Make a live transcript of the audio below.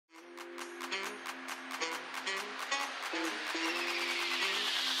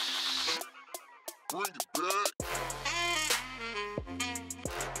Bring it back.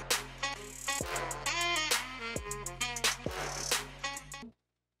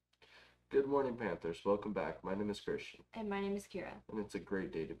 Good morning, Panthers. Welcome back. My name is Christian. And my name is Kira. And it's a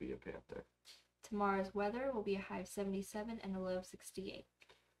great day to be a Panther. Tomorrow's weather will be a high of 77 and a low of 68.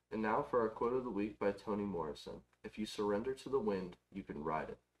 And now for our quote of the week by Toni Morrison. If you surrender to the wind, you can ride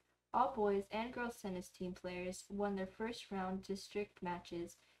it. All boys and girls tennis team players won their first round district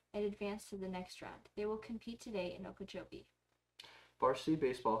matches and advanced to the next round. They will compete today in Okeechobee. Varsity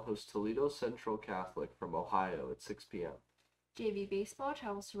baseball hosts Toledo Central Catholic from Ohio at 6 p.m. JV baseball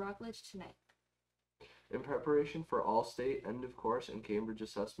travels to Rockledge tonight. In preparation for All-State, End of Course, and Cambridge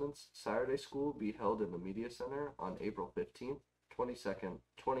assessments, Saturday school will be held in the Media Center on April 15th, 22nd,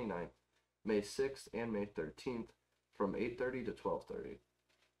 29th, May 6th, and May 13th from 8:30 to 12:30.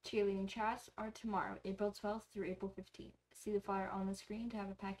 Cheerleading chats are tomorrow, April 12th through April 15th. See the flyer on the screen to have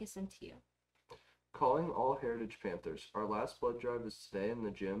a packet sent to you. Calling all Heritage Panthers. Our last blood drive is today in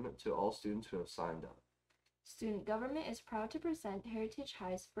the gym to all students who have signed up. Student Government is proud to present Heritage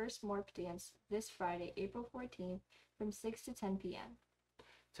High's first Morph Dance this Friday, April 14th from 6 to 10 p.m.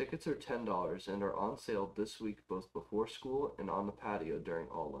 Tickets are $10 and are on sale this week both before school and on the patio during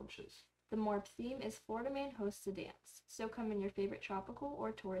all lunches. The Morph theme is Florida Man Hosts a Dance, so come in your favorite tropical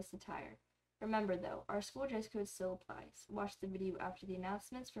or tourist attire. Remember though, our school dress code still applies. Watch the video after the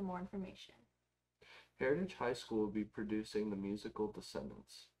announcements for more information. Heritage High School will be producing the musical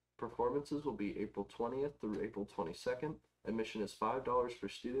Descendants. Performances will be April 20th through April 22nd. Admission is $5 for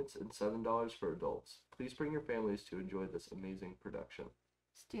students and $7 for adults. Please bring your families to enjoy this amazing production.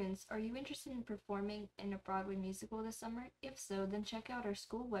 Students, are you interested in performing in a Broadway musical this summer? If so, then check out our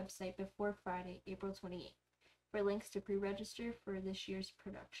school website before Friday, April 28th, for links to pre-register for this year's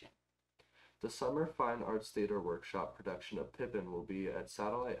production. The Summer Fine Arts Theater Workshop production of Pippin will be at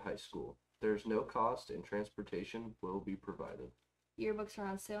Satellite High School. There is no cost and transportation will be provided. Yearbooks are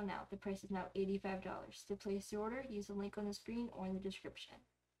on sale now. The price is now $85. To place your order, use the link on the screen or in the description.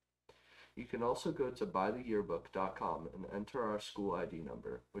 You can also go to buytheyearbook.com and enter our school ID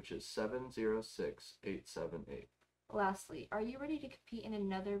number, which is 706878. Lastly, are you ready to compete in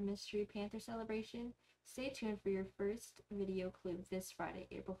another Mystery Panther celebration? Stay tuned for your first video clue this Friday,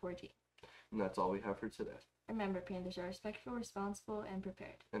 April 14th. And that's all we have for today. Remember, Panthers are respectful, responsible, and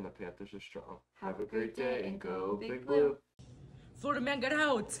prepared. And the Panthers are strong. Have a great day and go Big Blue. Blue. Florida Man, get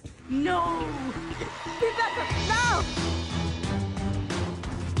out! No! Be back now!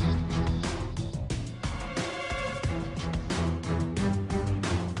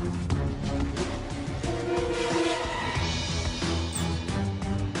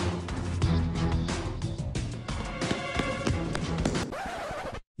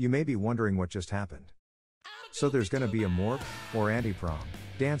 You may be wondering what just happened. So there's gonna be a morph, or anti-prom,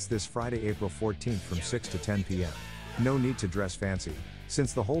 dance this Friday, April 14th from 6 to 10 p.m. No need to dress fancy,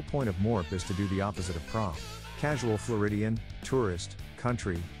 since the whole point of morph is to do the opposite of prom. Casual Floridian, tourist,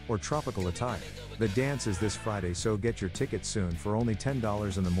 country, or tropical attire. The dance is this Friday, so get your tickets soon for only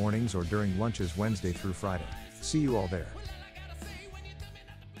 $10 in the mornings or during lunches Wednesday through Friday. See you all there.